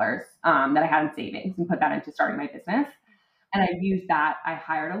 $10,000 that I had in savings and put that into starting my business. And I used that. I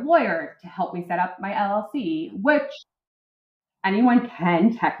hired a lawyer to help me set up my LLC, which anyone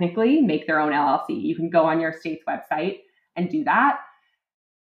can technically make their own LLC. You can go on your state's website and do that.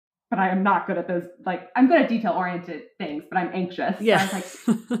 But I am not good at those. Like, I'm good at detail-oriented things, but I'm anxious. Yeah. So I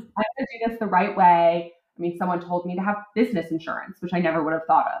was like, I'm going to do this the right way. Someone told me to have business insurance, which I never would have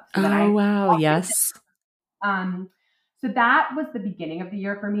thought of. So wow. Yes. So that was the beginning of the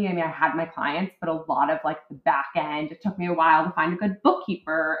year for me. I had my clients, but a lot of like the back end, it took me a while to find a good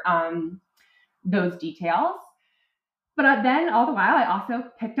bookkeeper, those details. But then all the while, I also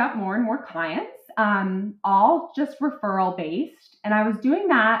picked up more and more clients, all just referral based. And I was doing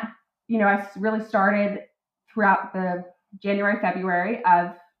that, I really started throughout the January, February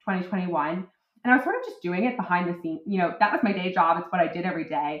of 2021. And I was sort of just doing it behind the scenes. That was my day job. It's what I did every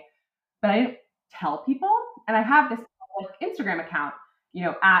day, but I didn't tell people. And I have this public Instagram account,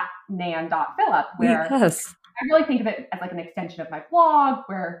 at nan.phillip, where Yes. I really think of it as like an extension of my blog,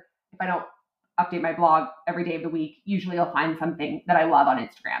 where if I don't update my blog every day of the week, usually I'll find something that I love on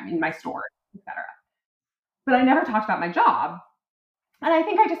Instagram in my story, etc. But I never talked about my job. And I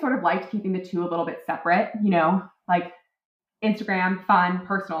think I just sort of liked keeping the two a little bit separate, like Instagram, fun,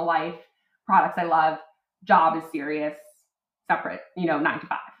 personal life, products I love, job is serious, separate, 9 to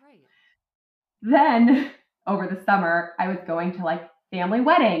 5. Right. Then over the summer, I was going to like family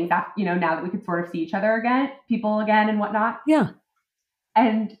weddings, now that we could sort of see people again and whatnot. Yeah.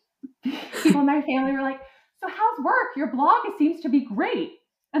 And people in my family were like, so how's work? Your blog seems to be great.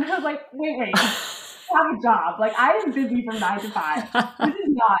 And I was like, wait, I have a job. Like, I am busy from 9 to 5. This is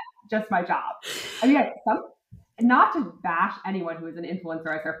not just my job. I mean, not to bash anyone who is an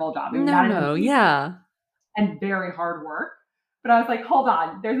influencer as their full job. I mean, No, yeah. And very hard work. But I was like, hold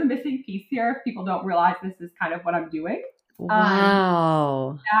on, there's a missing piece here. If people don't realize this is kind of what I'm doing.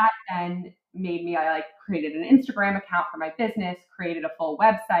 Wow. That then made me, I like created an Instagram account for my business, created a full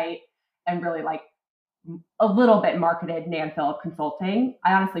website, and really like a little bit marketed Nan Phillip Consulting.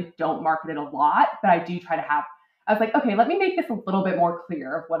 I honestly don't market it a lot, but I do try to I was like, okay, let me make this a little bit more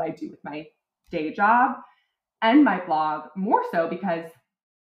clear of what I do with my day job and my blog, more so because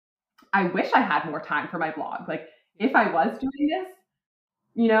I wish I had more time for my blog. Like if I was doing this,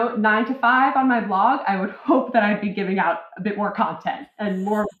 9 to 5 on my blog, I would hope that I'd be giving out a bit more content and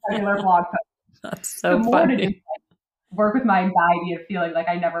more regular blog posts. That's so funny. To just, work with my anxiety of feeling like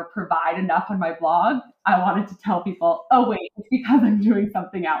I never provide enough on my blog, I wanted to tell people, oh wait, it's because I'm doing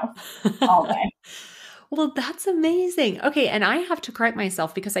something else all day. Well, that's amazing. Okay. And I have to correct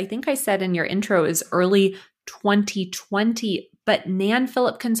myself because I think I said in your intro is early 2020, but Nan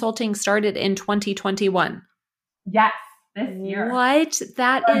Phillip Consulting started in 2021. Yes, this year. What?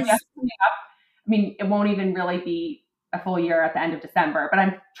 That is... I mean, it won't even really be a full year at the end of December, but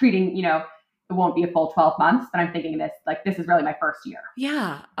I'm treating, it won't be a full 12 months, but I'm thinking this is really my first year.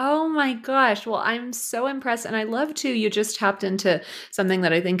 Yeah. Oh my gosh. Well, I'm so impressed. And I love too, you just tapped into something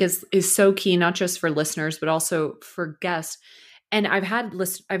that I think is so key, not just for listeners, but also for guests. And I've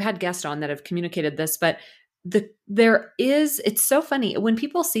had guests on that have communicated this, but it's so funny when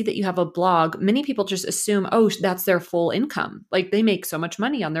people see that you have a blog, many people just assume, oh, that's their full income. Like they make so much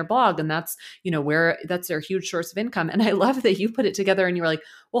money on their blog and that's, where that's their huge source of income. And I love that you put it together and you were like,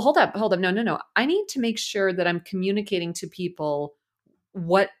 well, hold up. No. I need to make sure that I'm communicating to people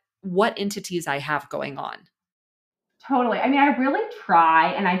what entities I have going on. Totally. I mean, I really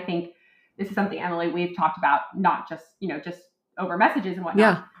try. And I think this is something, Emily, we've talked about, not just, just over messages and whatnot.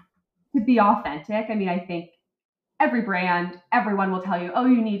 Yeah. To be authentic. I mean, I think every brand, everyone will tell you, oh,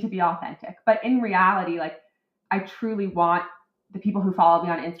 you need to be authentic. But in reality, like I truly want the people who follow me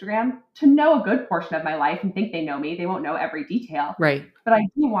on Instagram to know a good portion of my life and think they know me. They won't know every detail. Right. But I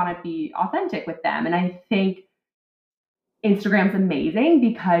do want to be authentic with them. And I think Instagram's amazing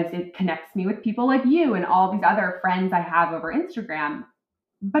because it connects me with people like you and all these other friends I have over Instagram.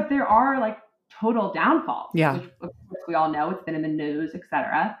 But there are like total downfalls. Yeah. Which of course we all know, it's been in the news,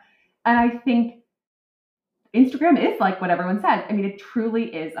 etc. And I think Instagram is like what everyone says. I mean, it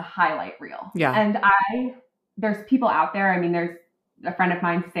truly is a highlight reel. Yeah. And there's people out there. I mean, there's a friend of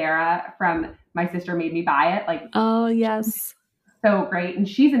mine, Sarah, from My Sister Made Me Buy It. Like, oh yes. So great. And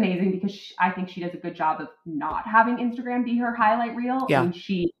she's amazing because I think she does a good job of not having Instagram be her highlight reel. Yeah. I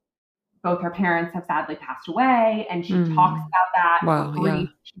mean, both her parents have sadly passed away and she talks about that. Wow. Yeah.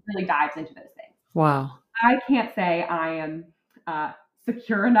 She really dives into those things. Wow. I can't say I am,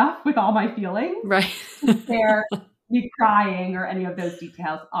 secure enough with all my feelings to share me crying or any of those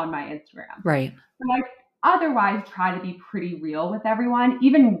details on my Instagram. Right. So I otherwise try to be pretty real with everyone,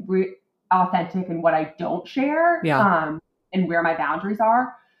 even authentic in what I don't share, and where my boundaries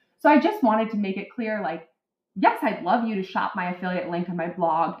are. So I just wanted to make it clear, like, yes, I'd love you to shop my affiliate link on my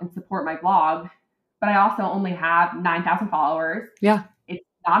blog and support my blog, but I also only have 9,000 followers. Yeah. It's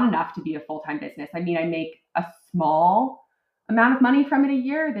not enough to be a full-time business. I mean, I make a small amount of money from it a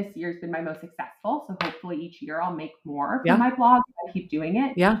year. This year's been my most successful. So hopefully each year I'll make more from my blog if I keep doing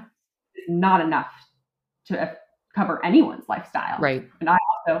it. Yeah. It's not enough to cover anyone's lifestyle. Right. And I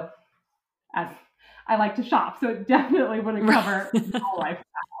also, as I like to shop, so it definitely wouldn't cover all lifestyle.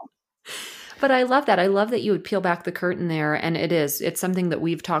 But I love that. I love that you would peel back the curtain there. And it's something that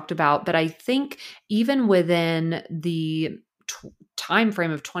we've talked about. But I think even within the time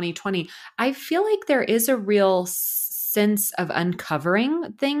frame of 2020, I feel like there is a real sense of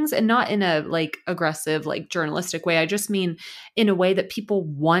uncovering things, and not in a like aggressive, like journalistic way. I just mean in a way that people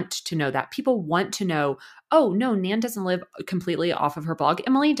want to know, that people want to know, oh no, Nan doesn't live completely off of her blog.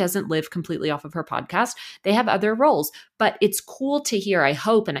 Emily doesn't live completely off of her podcast. They have other roles, but it's cool to hear, I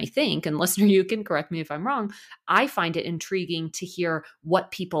hope, and I think, and listener, you can correct me if I'm wrong. I find it intriguing to hear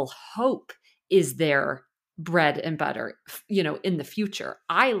what people hope is their bread and butter, in the future.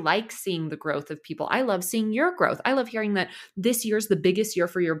 I like seeing the growth of people. I love seeing your growth. I love hearing that this year's the biggest year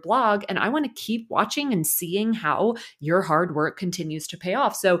for your blog, and I want to keep watching and seeing how your hard work continues to pay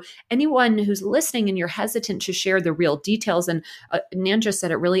off. So anyone who's listening and you're hesitant to share the real details, and Nan just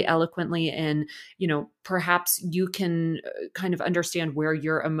said it really eloquently, and perhaps you can kind of understand where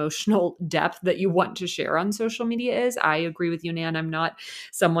your emotional depth that you want to share on social media is. I agree with you, Nan. I'm not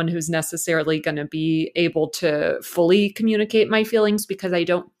someone who's necessarily going to be able to fully communicate my feelings, because I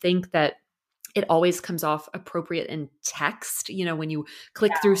don't think that it always comes off appropriate in text. When you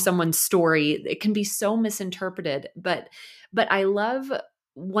click through someone's story, it can be so misinterpreted. But I love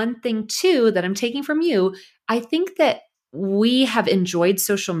one thing too that I'm taking from you. I think that we have enjoyed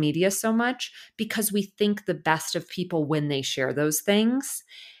social media so much because we think the best of people when they share those things.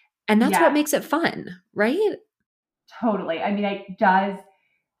 And that's what makes it fun, right? Totally. I mean, it does.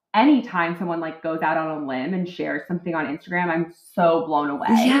 Anytime someone like goes out on a limb and shares something on Instagram, I'm so blown away.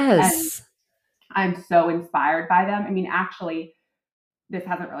 Yes. And I'm so inspired by them. I mean, actually, this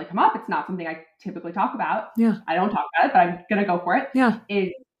hasn't really come up. It's not something I typically talk about. Yeah. I don't talk about it, but I'm going to go for it. Yeah.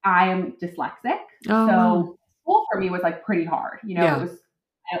 I am dyslexic. Oh, so school for me was like pretty hard. It was,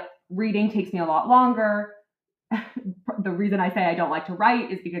 reading takes me a lot longer. The reason I say I don't like to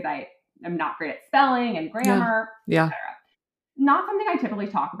write is because I am not great at spelling and grammar, etc. Not something I typically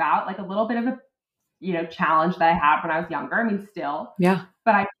talk about, like a little bit of a, challenge that I had when I was younger. I mean, still,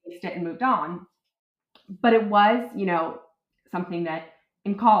 but I faced it and moved on. But it was, something that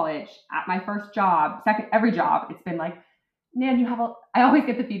in college, at my first job, every job, it's been like, Nan, I always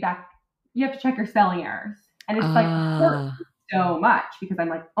get the feedback, you have to check your spelling errors. And it's like, hurt so much, because I'm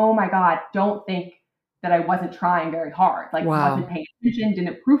like, oh my God, don't think that I wasn't trying very hard. Like, wasn't paying attention,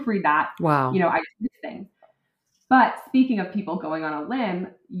 didn't proofread that. Wow. I just did things. But speaking of people going on a limb,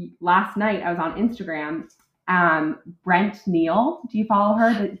 last night I was on Instagram. Brent Neal, do you follow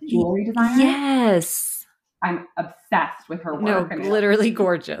her, the jewelry designer? Yes. I'm obsessed with her work. No, literally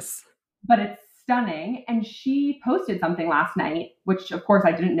gorgeous. But it's stunning. And she posted something last night, which of course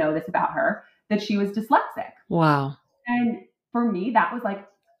I didn't know this about her, that she was dyslexic. Wow. And for me, that was like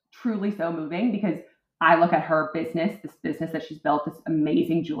truly so moving, because I look at her business, this business that she's built, this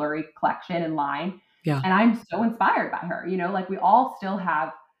amazing jewelry collection and line. Yeah. And I'm so inspired by her. Like we all still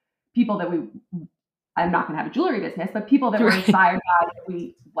have people that I'm not going to have a jewelry business, but people that we're inspired by, that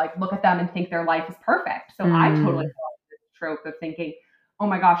we like look at them and think their life is perfect. So I totally love this trope of thinking, oh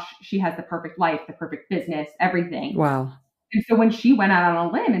my gosh, she has the perfect life, the perfect business, everything. Wow. And so when she went out on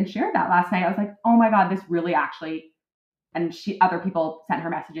a limb and shared that last night, I was like, oh my God, this really actually, and other people sent her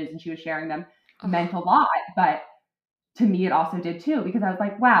messages and she was sharing them, meant a lot. But to me, it also did too, because I was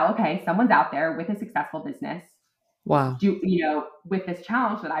like, wow, okay, someone's out there with a successful business. Wow. With this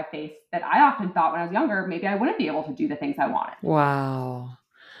challenge that I faced, that I often thought when I was younger, maybe I wouldn't be able to do the things I wanted. Wow.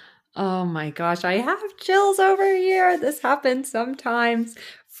 Oh my gosh, I have chills over here. This happens sometimes.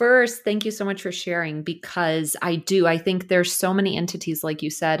 First, thank you so much for sharing, because I think there's so many entities, like you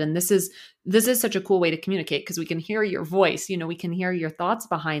said, and this is such a cool way to communicate, because we can hear your voice, we can hear your thoughts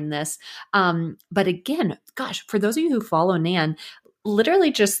behind this. But again, gosh, for those of you who follow Nan,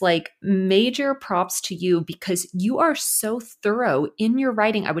 literally just like major props to you, because you are so thorough in your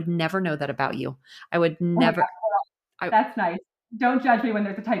writing. I would never know that about you. I would never. That's nice. Don't judge me when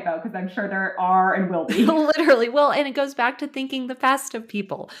there's a typo, because I'm sure there are and will be. Literally. Well, and it goes back to thinking the best of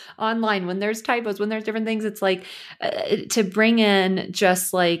people online. When there's typos, when there's different things, it's like to bring in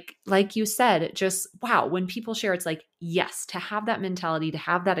just like you said, just wow. When people share, it's like, yes, to have that mentality, to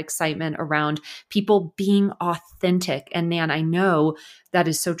have that excitement around people being authentic. And Nan, I know that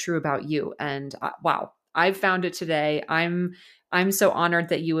is so true about you. And wow, I've found it today. I'm so honored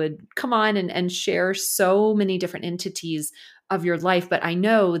that you would come on and share so many different entities of your life. But I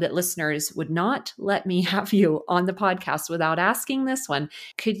know that listeners would not let me have you on the podcast without asking this one.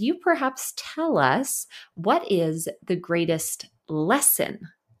 Could you perhaps tell us, what is the greatest lesson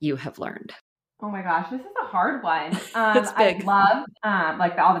you have learned? Oh my gosh, this is a hard one. It's big. I love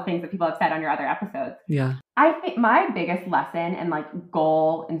like all the things that people have said on your other episodes. Yeah. I think my biggest lesson and like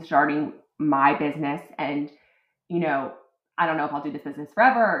goal in starting my business, and I don't know if I'll do this business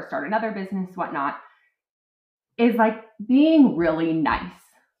forever or start another business, whatnot, is like being really nice.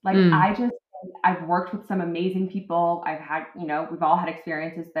 Like I just I've worked with some amazing people. I've had, we've all had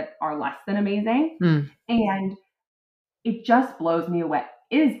experiences that are less than amazing. Mm. And it just blows me away.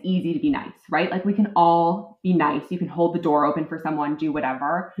 It is easy to be nice, right? Like we can all be nice. You can hold the door open for someone, do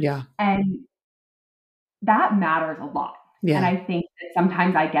whatever. Yeah. And that matters a lot. Yeah. And I think that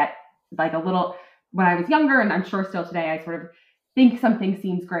sometimes I get like a little, when I was younger, and I'm sure still today, I sort of think something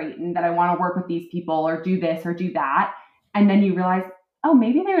seems great and that I want to work with these people or do this or do that. And then you realize, oh,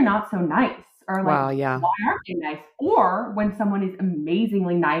 maybe they're not so nice. Or like, Wow, yeah. why aren't they nice? Or when someone is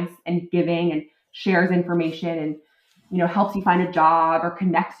amazingly nice and giving and shares information and, helps you find a job or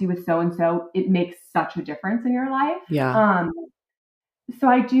connects you with so-and-so, it makes such a difference in your life. Yeah. So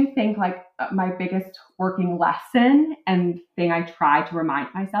I do think like my biggest working lesson and thing I try to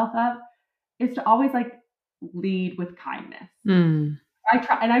remind myself of is to always like lead with kindness. Mm. I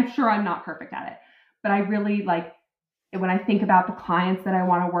try, and I'm sure I'm not perfect at it, but I really like when I think about the clients that I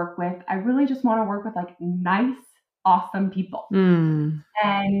want to work with, I really just want to work with like nice, awesome people. Mm.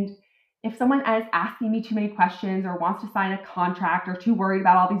 And if someone is asking me too many questions or wants to sign a contract or too worried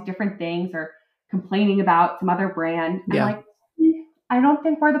about all these different things or complaining about some other brand, Yeah. I'm like, I don't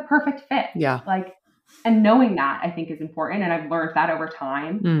think we're the perfect fit. Yeah. Like, and knowing that I think is important. And I've learned that over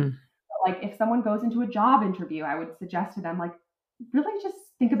time. Mm. But like if someone goes into a job interview, I would suggest to them, like, really just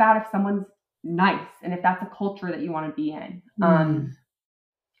think about if someone's nice and if that's a culture that you want to be in.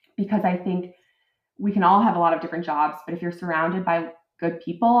 Because I think we can all have a lot of different jobs, but if you're surrounded by good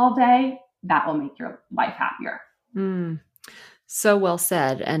people all day, that will make your life happier. So well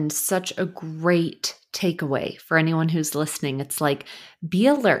said. And such a great takeaway for anyone who's listening. It's like, be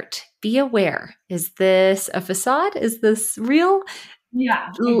alert, be aware. Is this a facade? Is this real? Yeah,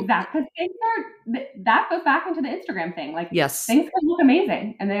 exactly. That goes back into the Instagram thing. Like, yes, things can look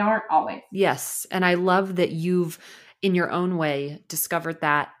amazing and they aren't always. Yes. And I love that you've, in your own way, discovered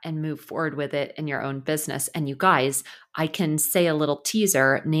that and moved forward with it in your own business. And you guys, I can say a little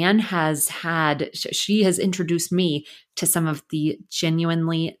teaser. Nan she has introduced me to some of the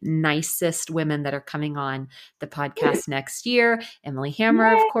genuinely nicest women that are coming on the podcast next year. Emily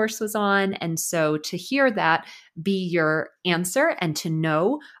Hammer, of course, was on. And so to hear that be your answer and to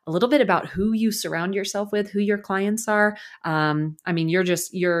know a little bit about who you surround yourself with, who your clients are. I mean, you're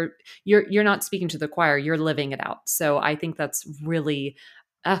not speaking to the choir, you're living it out. So I think that's really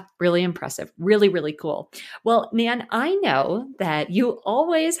really impressive. Really, really cool. Well, Nan, I know that you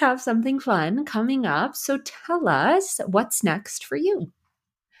always have something fun coming up. So tell us what's next for you.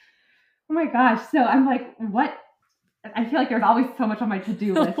 Oh my gosh. So I'm like, what? I feel like there's always so much on my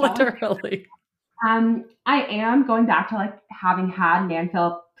to-do list. Literally. I am going back to like having had Nan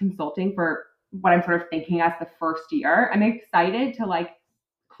Phillip consulting for what I'm sort of thinking as the first year. I'm excited to like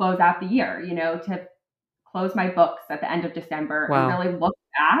close out the year, to close my books at the end of December and really look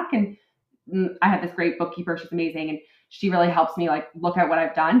back. And I have this great bookkeeper. She's amazing. And she really helps me like look at what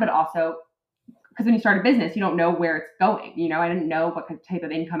I've done, but also because when you start a business, you don't know where it's going. I didn't know what type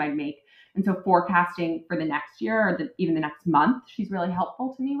of income I'd make. And so forecasting for the next year or even the next month, she's really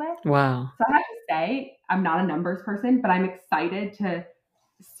helpful to me with. Wow. So I have to say, I'm not a numbers person, but I'm excited to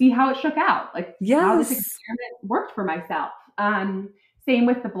see how it shook out. Like how this experiment worked for myself. Same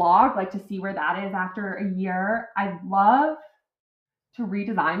with the blog, like to see where that is after a year. I'd love to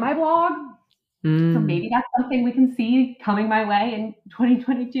redesign my blog. So maybe that's something we can see coming my way in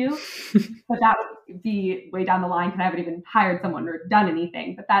 2022. But that would be way down the line because I haven't even hired someone or done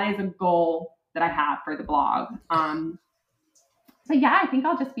anything. But that is a goal that I have for the blog. So yeah, I think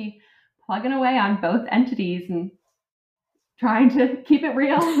I'll just be plugging away on both entities and trying to keep it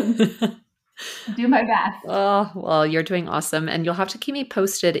real and do my best. Oh, well, you're doing awesome. And you'll have to keep me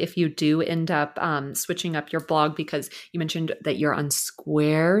posted if you do end up switching up your blog because you mentioned that you're on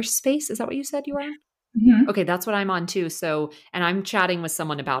Squarespace. Is that what you said you were on? Mm-hmm. Okay, that's what I'm on too. So, and I'm chatting with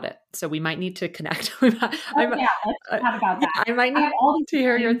someone about it. So we might need to connect. Let's chat about that. I might need to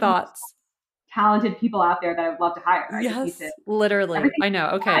hear your thoughts. Talented people out there that I would love to hire. Yes, literally. I know.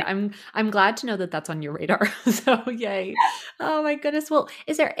 Okay. I'm glad to know that that's on your radar. So yay. Yes. Oh my goodness. Well,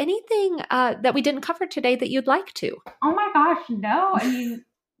 is there anything that we didn't cover today that you'd like to? Oh my gosh, no. I mean,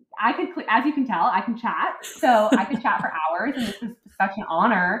 I could, as you can tell, I can chat. So I could chat for hours and this is such an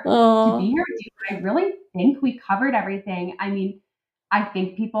honor to be here with you. I really think we covered everything. I mean, I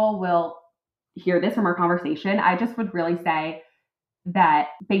think people will hear this from our conversation. I just would really say that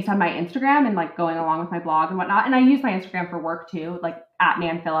based on my Instagram and like going along with my blog and whatnot, and I use my Instagram for work too, like at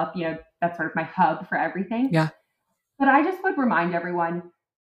Nan Phillip, that's sort of my hub for everything. Yeah. But I just would remind everyone,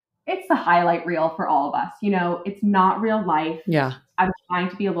 it's the highlight reel for all of us. It's not real life. Yeah. I'm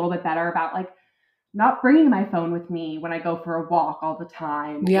trying to be a little bit better about like not bringing my phone with me when I go for a walk all the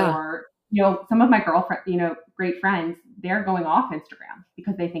time. Yeah. Or, some of my girlfriend, great friends, they're going off Instagram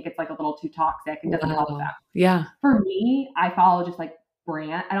because they think it's like a little too toxic and doesn't help them. Yeah. For me, I follow just like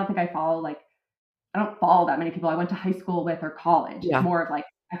brand. I don't think I don't follow that many people I went to high school with or college. Yeah. It's more of like,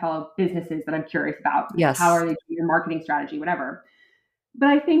 I follow businesses that I'm curious about. Yes. How are they doing their marketing strategy, whatever. But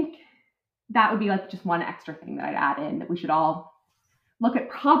I think that would be like just one extra thing that I'd add in, that we should all look at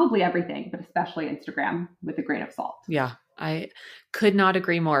probably everything, but especially Instagram with a grain of salt. Yeah, I could not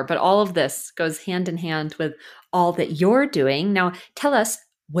agree more. But all of this goes hand in hand with all that you're doing. Now, tell us,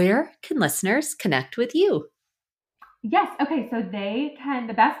 where can listeners connect with you? Yes. Okay. So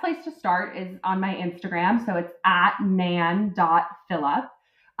the best place to start is on my Instagram. So it's at nan.phillip.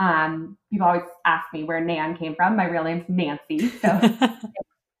 People always ask me where Nan came from. My real name's Nancy. So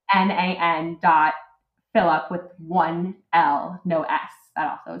NAN.Phillip with one L, no S.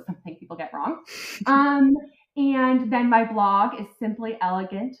 That also is something people get wrong. And then my blog is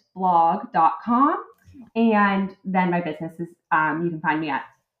simplyelegantblog.com. And then my business is, you can find me at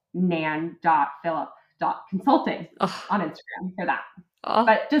nan.phillip.consulting on Instagram for that.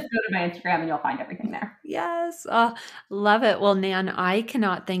 But just go to my Instagram and you'll find everything there. Yes. Love it. Well, Nan, I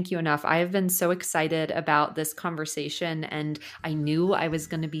cannot thank you enough. I have been so excited about this conversation, and I knew I was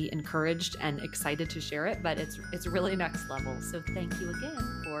going to be encouraged and excited to share it, but it's really next level. So thank you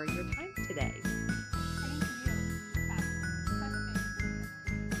again for your time today.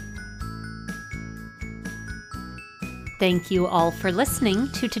 Thank you all for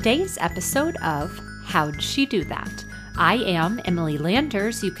listening to today's episode of How'd She Do That? I am Emily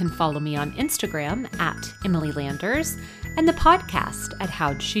Landers. You can follow me on Instagram at Emily Landers, and the podcast at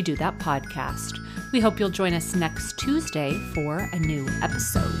How'd She Do That Podcast. We hope you'll join us next Tuesday for a new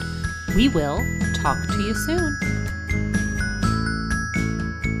episode. We will talk to you soon.